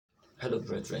Hello,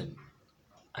 brethren.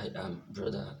 I am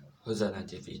Brother Hosanna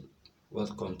David.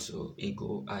 Welcome to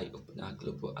Eagle Eye Opener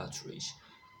Global Outreach.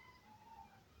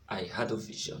 I had a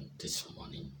vision this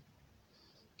morning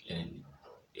and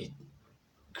it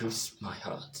grieves my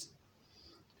heart.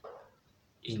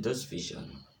 In this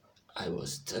vision, I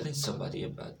was telling somebody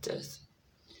about death,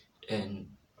 and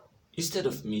instead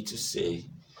of me to say,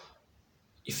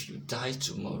 if you die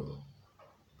tomorrow,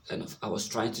 I was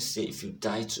trying to say, if you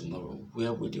die tomorrow,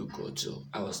 where will you go to?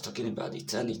 I was talking about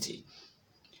eternity.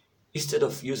 Instead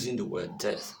of using the word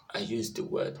death, I used the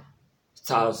word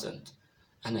thousand.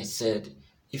 And I said,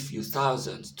 if you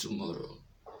thousand tomorrow.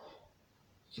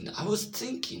 And I was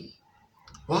thinking,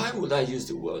 why would I use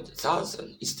the word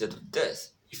thousand instead of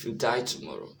death if you die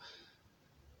tomorrow?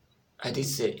 I did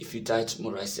say, if you die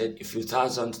tomorrow. I said, if you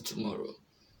thousand tomorrow.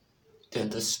 Then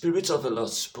the Spirit of the Lord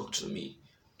spoke to me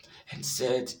and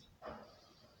said,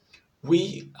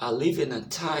 we are living in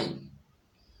time,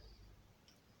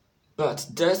 but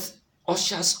death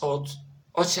ushers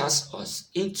us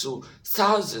into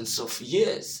thousands of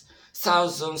years,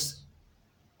 thousands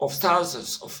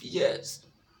of years.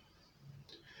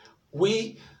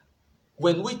 When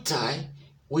we die,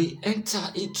 we enter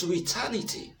into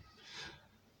eternity.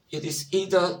 It is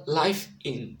either life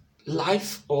in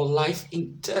life or life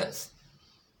in death.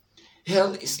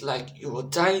 Hell is like you are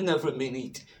dying every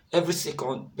minute, every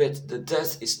second, but the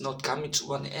death is not coming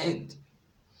to an end.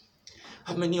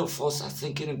 How many of us are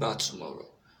thinking about tomorrow?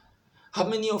 How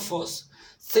many of us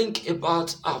think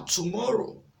about our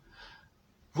tomorrow?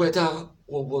 Whether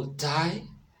we will die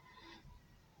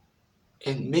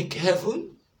and make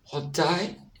heaven or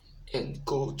die and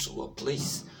go to a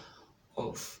place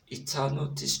of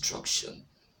eternal destruction.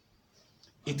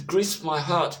 It grieves my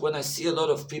heart when I see a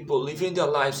lot of people living their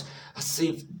lives as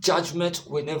if judgment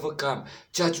will never come.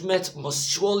 Judgment must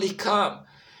surely come.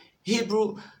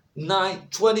 Hebrew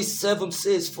 9:27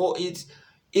 says, for it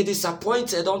is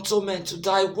appointed unto men to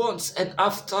die once, and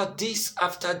after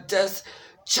death,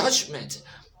 judgment.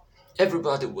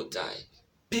 Everybody will die.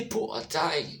 People are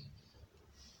dying.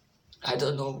 I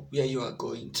don't know where you are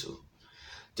going to.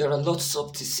 There are lots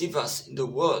of deceivers in the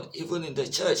world, even in the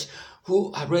church,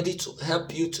 who are ready to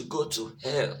help you to go to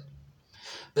hell.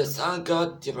 But thank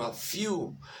God there are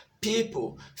few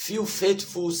people, few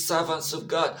faithful servants of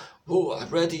God who are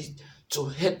ready to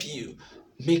help you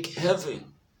make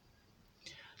heaven.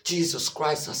 Jesus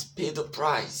Christ has paid the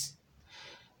price.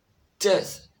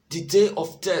 Death, the day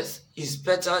of death, is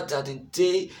better than the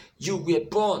day you were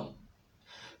born.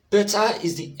 Better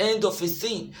is the end of a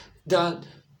thing than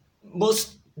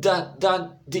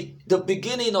the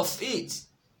beginning of it.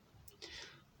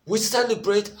 We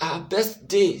celebrate our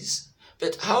birthdays,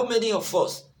 but how many of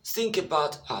us think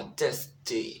about our death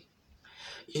day?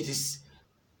 It is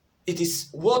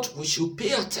what we should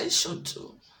pay attention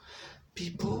to.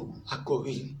 People are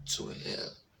going to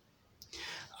hell.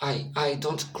 I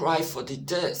don't cry for the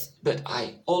death, but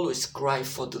I always cry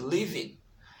for the living.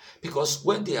 Because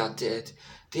when they are dead,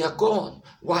 they are gone.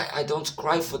 Why I don't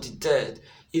cry for the dead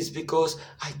is because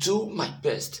I do my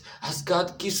best as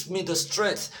God gives me the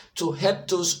strength to help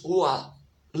those who are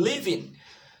living,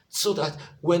 so that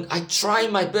when I try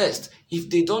my best, if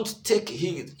they don't take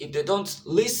heed, if they don't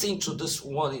listen to these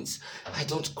warnings, I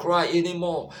don't cry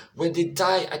anymore. When they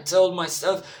die, I tell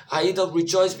myself, I either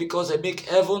rejoice because I make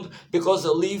heaven, because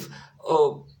I live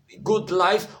a good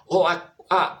life, or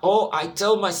I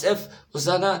tell myself,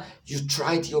 Hosanna, you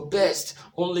tried your best,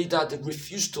 only that they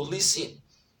refuse to listen.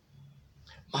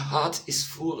 My heart is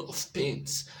full of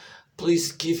pains.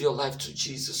 Please give your life to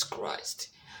Jesus Christ.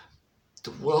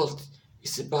 The world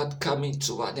is about coming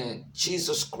to an end.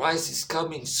 Jesus Christ is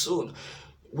coming soon.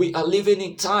 We are living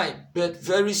in time, but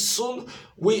very soon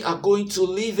we are going to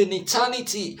live in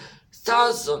eternity.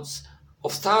 Thousands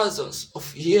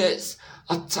of years,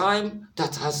 a time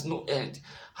that has no end.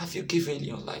 Have you given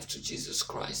your life to Jesus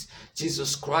Christ?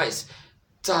 Jesus Christ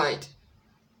died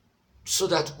so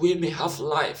that we may have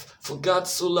life. For God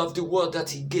so loved the world that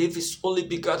he gave his only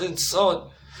begotten Son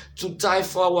to die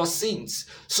for our sins,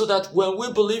 so that when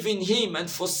we believe in him and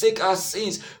forsake our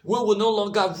sins, we will no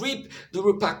longer reap the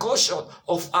repercussion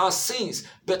of our sins,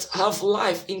 but have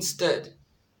life instead.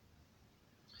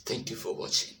 Thank you for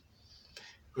watching.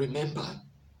 Remember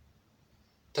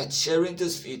that sharing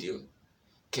this video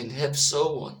can help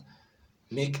someone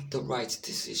make the right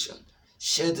decision.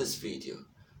 Share this video.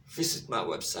 Visit my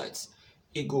websites,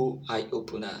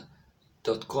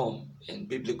 eagleeyeopener.com and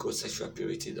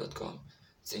biblicalsexualpurity.com.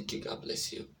 Thank you. God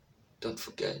bless you. Don't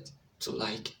forget to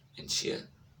like and share.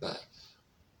 Bye.